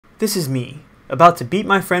This is me, about to beat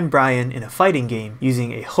my friend Brian in a fighting game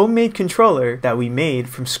using a homemade controller that we made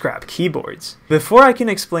from scrap keyboards. Before I can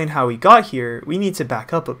explain how we got here, we need to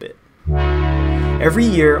back up a bit. Every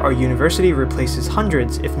year, our university replaces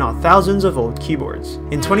hundreds, if not thousands, of old keyboards.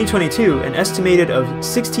 In 2022, an estimated of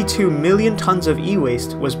 62 million tons of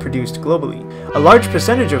e-waste was produced globally, a large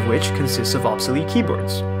percentage of which consists of obsolete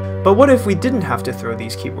keyboards. But what if we didn't have to throw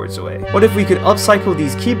these keyboards away? What if we could upcycle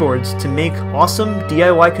these keyboards to make awesome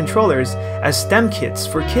DIY controllers as STEM kits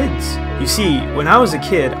for kids? You see, when I was a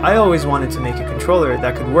kid, I always wanted to make a controller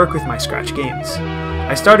that could work with my Scratch games.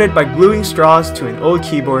 I started by gluing straws to an old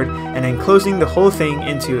keyboard and then closing the whole thing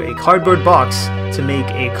into a cardboard box to make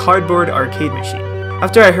a cardboard arcade machine.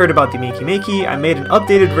 After I heard about the Makey, I made an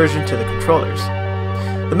updated version to the controllers.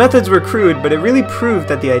 The methods were crude, but it really proved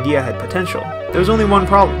that the idea had potential. There was only one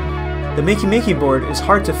problem. The Makey board is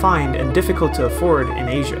hard to find and difficult to afford in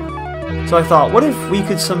Asia. So I thought, what if we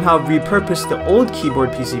could somehow repurpose the old keyboard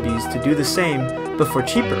PCBs to do the same, but for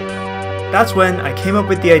cheaper? That's when I came up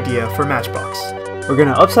with the idea for Matchbox. We're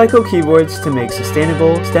gonna upcycle keyboards to make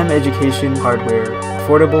sustainable STEM education hardware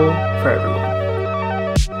affordable for everyone.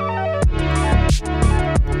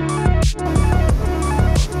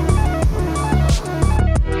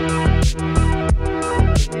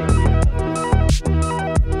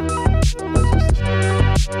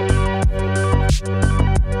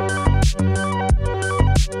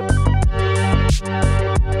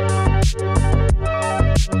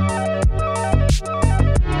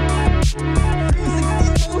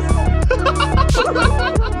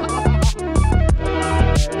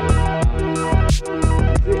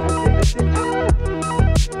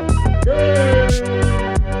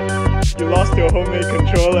 You lost your homemade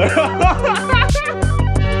controller.